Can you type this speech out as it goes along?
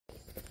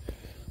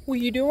What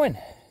are you doing?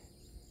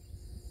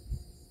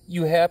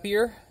 You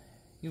happier?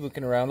 You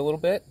looking around a little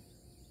bit?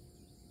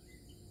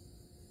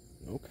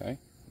 Okay.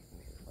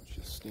 Let's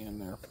just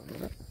stand there for a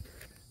minute.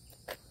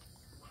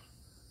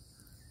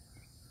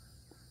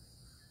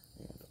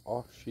 And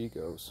off she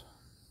goes.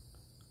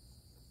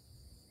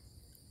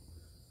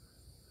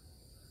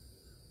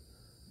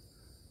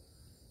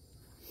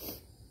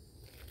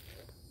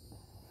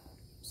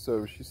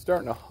 So she's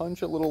starting to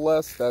hunch a little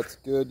less. That's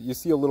good. You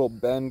see a little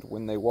bend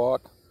when they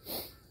walk,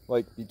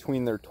 like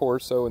between their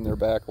torso and their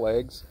back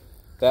legs.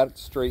 That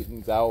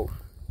straightens out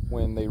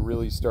when they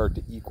really start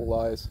to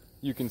equalize.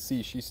 You can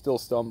see she's still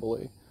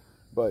stumbly,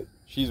 but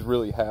she's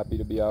really happy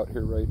to be out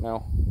here right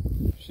now.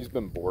 She's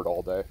been bored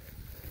all day,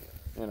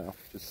 you know,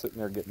 just sitting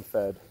there getting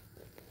fed.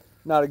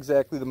 Not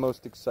exactly the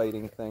most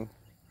exciting thing.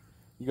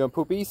 You gonna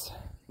poopies?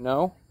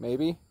 No?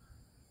 Maybe?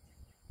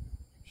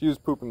 She was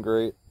pooping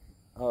great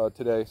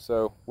today,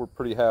 so we're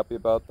pretty happy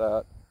about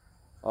that.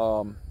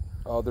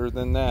 Other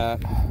than that,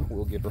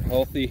 we'll give her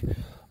healthy.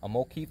 I'm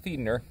gonna keep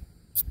feeding her.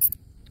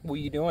 What are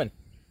you doing?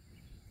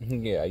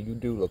 Yeah, you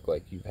do look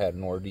like you've had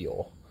an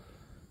ordeal.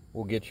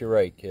 We'll get you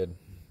right, kid.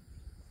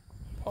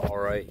 All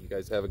right, you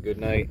guys have a good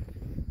night.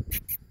 You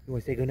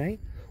want to say good night?